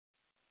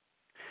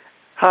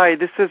Hi,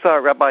 this is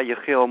Rabbi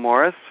Yechiel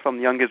Morris from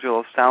the Young Israel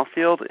of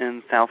Southfield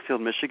in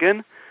Southfield,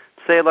 Michigan.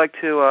 Today I'd like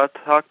to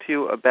talk to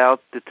you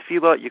about the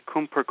Tefillah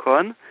Yikum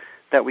Perkun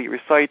that we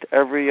recite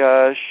every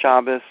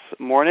Shabbos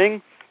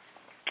morning,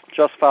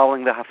 just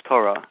following the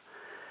Haftorah.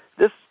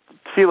 This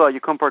Tefillah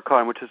Yikum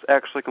Perkun, which is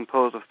actually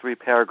composed of 3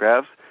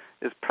 paragraphs,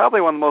 is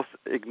probably one of the most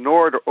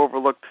ignored or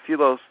overlooked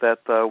tefillos that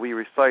we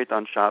recite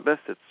on Shabbos.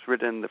 It's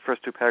written, the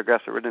first 2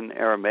 paragraphs are written in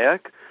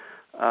Aramaic,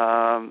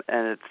 and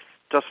it's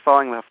just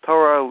following the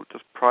Haftorah,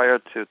 just prior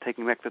to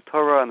taking back the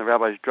Torah and the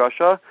Rabbi's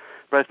drasha.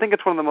 But I think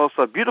it's one of the most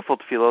beautiful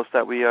tefillos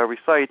that we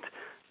recite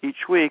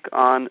each week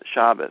on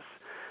Shabbos.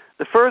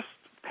 The first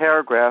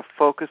paragraph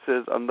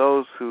focuses on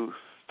those who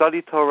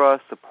study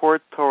Torah,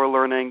 support Torah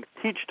learning,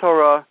 teach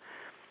Torah,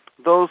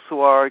 those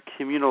who are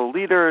communal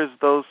leaders,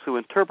 those who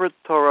interpret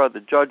Torah, the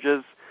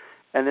judges,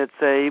 and it's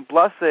a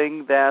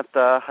blessing that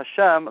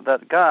Hashem,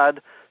 that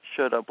God,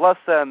 should bless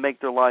them,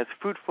 make their lives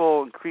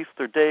fruitful, increase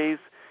their days,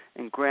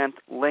 and grant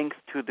length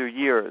to their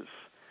years.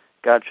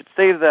 God should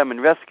save them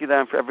and rescue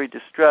them from every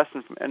distress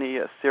and from any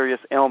serious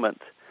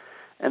ailment.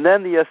 And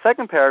then the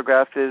second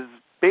paragraph is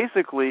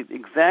basically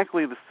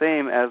exactly the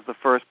same as the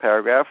first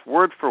paragraph,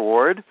 word for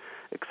word,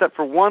 except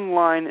for one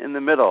line in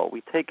the middle.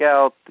 We take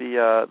out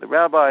the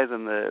rabbis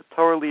and the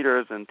Torah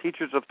leaders and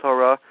teachers of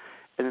Torah,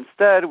 and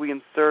instead we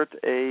insert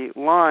a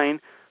line,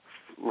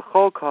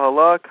 L'chol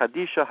kahala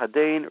kadisha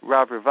hadain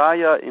rav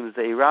revaya im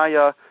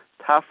zeiraya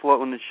tafla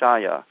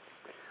unishaya.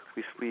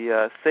 We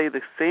say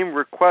the same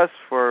requests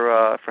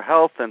for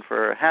health and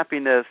for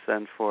happiness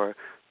and for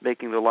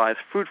making their lives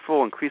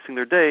fruitful, increasing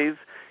their days,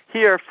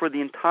 here for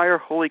the entire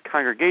holy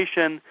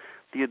congregation,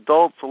 the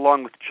adults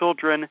along with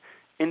children,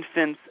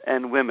 infants,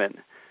 and women.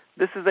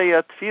 This is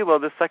a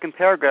tefillah. The second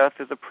paragraph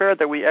is a prayer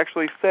that we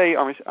actually say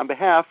on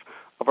behalf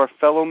of our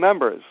fellow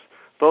members,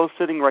 those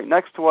sitting right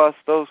next to us,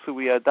 those who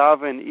we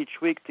daven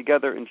each week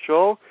together in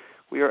shul.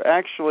 We are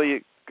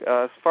actually,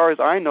 as far as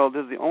I know,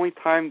 this is the only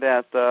time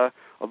that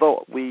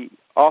although we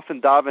often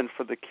daven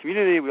for the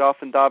community, we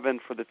often daven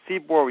for the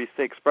tzibor, we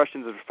say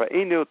expressions of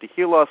Rafa'enu,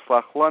 Tehillah,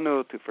 Slach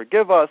Lanu, to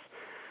forgive us,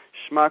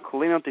 Shema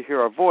Kulinu, to hear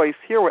our voice.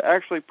 Here we're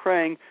actually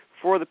praying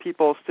for the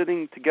people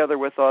sitting together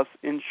with us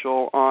in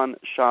shul on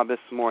Shabbos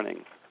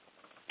morning.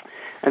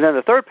 And then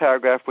the third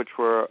paragraph, which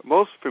we're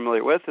most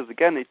familiar with, is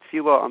again a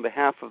tefillah on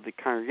behalf of the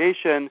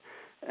congregation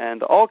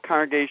and all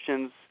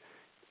congregations.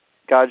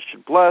 God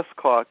should bless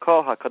Kol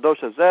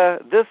HaKadosh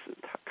Hazeh, this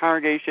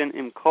congregation,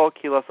 Im Kol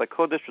Kilas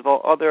HaKodesh, with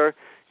all other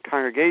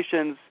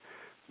congregations,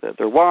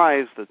 their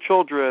wives, the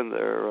children,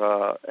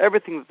 their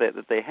everything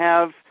that they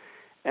have.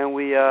 And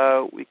we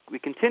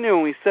continue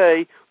and we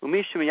say,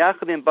 Umi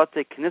shemiyachadim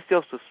bate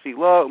kinesios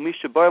l'sfilah, Umi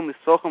shebayim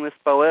l'sochim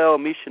l'spalel,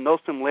 Umi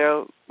shenosim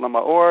le'er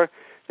l'maor,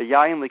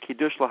 v'yayim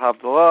l'kiddush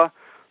l'havdalah,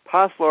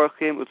 pas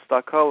l'orachim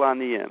u'tzedakah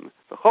l'aniyim,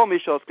 v'chol mi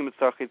she'oskim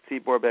b'tzarchei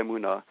tzibor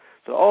be'emunah.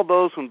 So all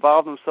those who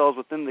involve themselves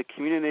within the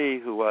community,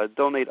 who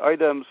donate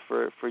items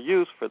for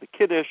use, for the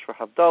Kiddush, for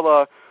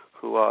Havdalah,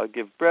 who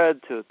give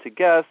bread to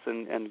guests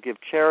and give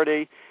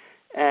charity.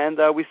 And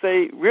we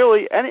say,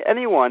 really,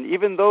 anyone,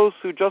 even those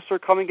who just are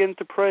coming in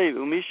to pray,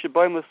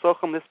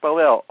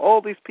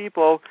 all these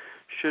people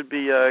should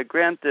be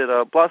granted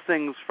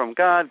blessings from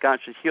God. God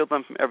should heal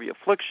them from every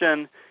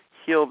affliction,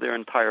 heal their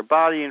entire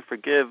body, and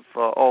forgive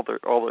all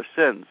their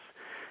sins.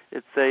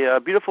 It's a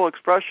beautiful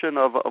expression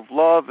of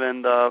love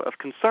and of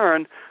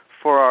concern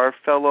for our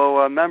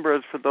fellow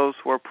members, for those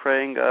who are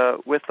praying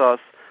with us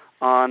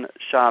on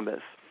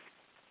Shabbos.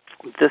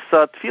 This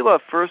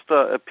tefillah first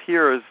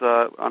appears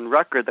on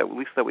record, at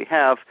least that we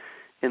have,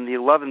 in the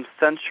 11th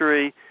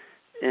century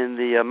in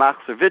the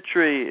Machzor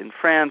Vitry in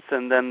France,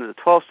 and then in the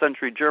 12th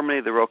century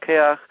Germany, the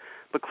Rokeach.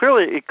 But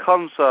clearly it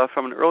comes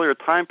from an earlier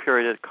time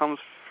period. It comes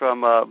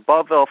from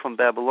Bavel, from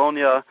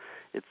Babylonia.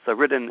 It's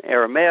written in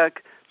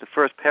Aramaic. The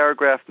first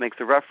paragraph makes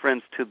a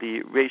reference to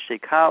the Reish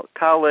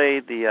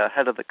Kale, the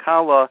head of the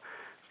Kala,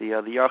 the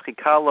Yarchi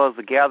Kala,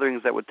 the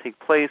gatherings that would take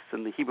place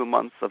in the Hebrew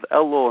months of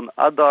Elul and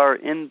Adar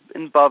in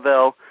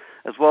Bavel,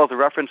 as well as a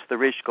reference to the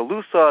Reish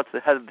Galusa, to the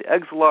head of the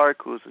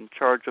Exilarch, who is in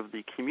charge of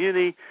the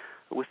community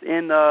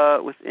within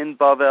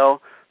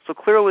Bavel. So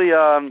clearly,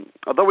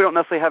 although we don't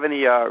necessarily have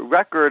any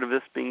record of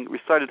this being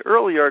recited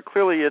earlier,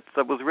 clearly it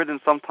was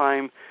written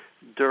sometime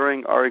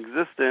during our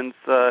existence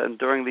and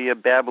during the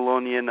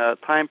Babylonian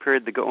time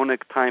period, the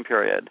Gaonic time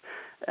period.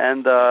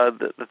 And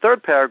the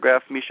third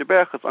paragraph,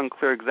 Mishaberach, it's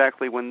unclear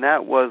exactly when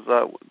that was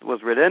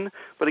written,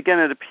 but again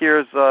it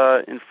appears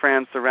in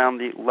France around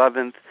the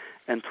 11th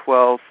and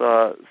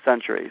 12th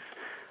centuries.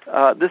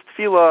 This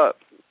tefillah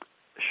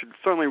should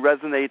certainly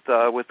resonate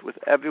with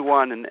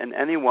everyone and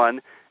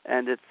anyone,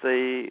 and it's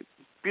a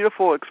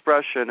beautiful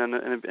expression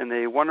and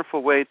a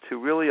wonderful way to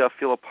really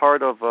feel a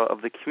part of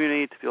the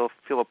community, to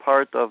feel a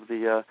part of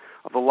the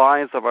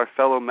lives of our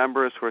fellow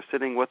members who are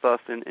sitting with us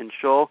in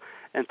shul,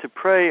 and to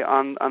pray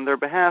on their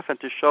behalf and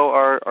to show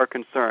our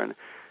concern.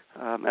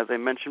 As I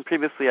mentioned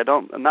previously,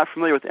 I'm not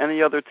familiar with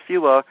any other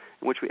tefillah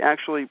in which we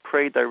actually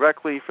pray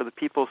directly for the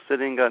people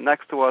sitting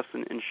next to us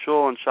in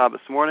shul on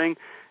Shabbos morning.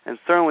 And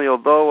certainly,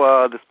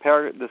 although this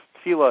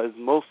tefillah is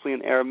mostly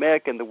in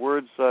Aramaic and the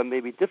words may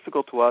be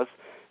difficult to us,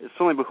 it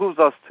certainly behooves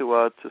us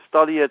to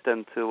study it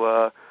and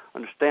to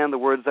understand the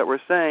words that we're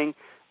saying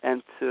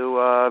and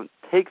to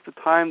take the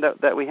time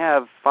that we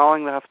have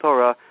following the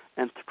Haftorah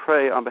and to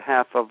pray on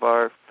behalf of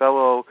our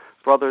fellow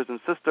brothers and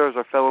sisters,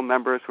 our fellow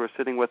members who are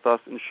sitting with us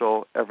in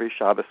Shul every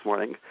Shabbos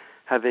morning.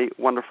 Have a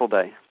wonderful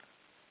day.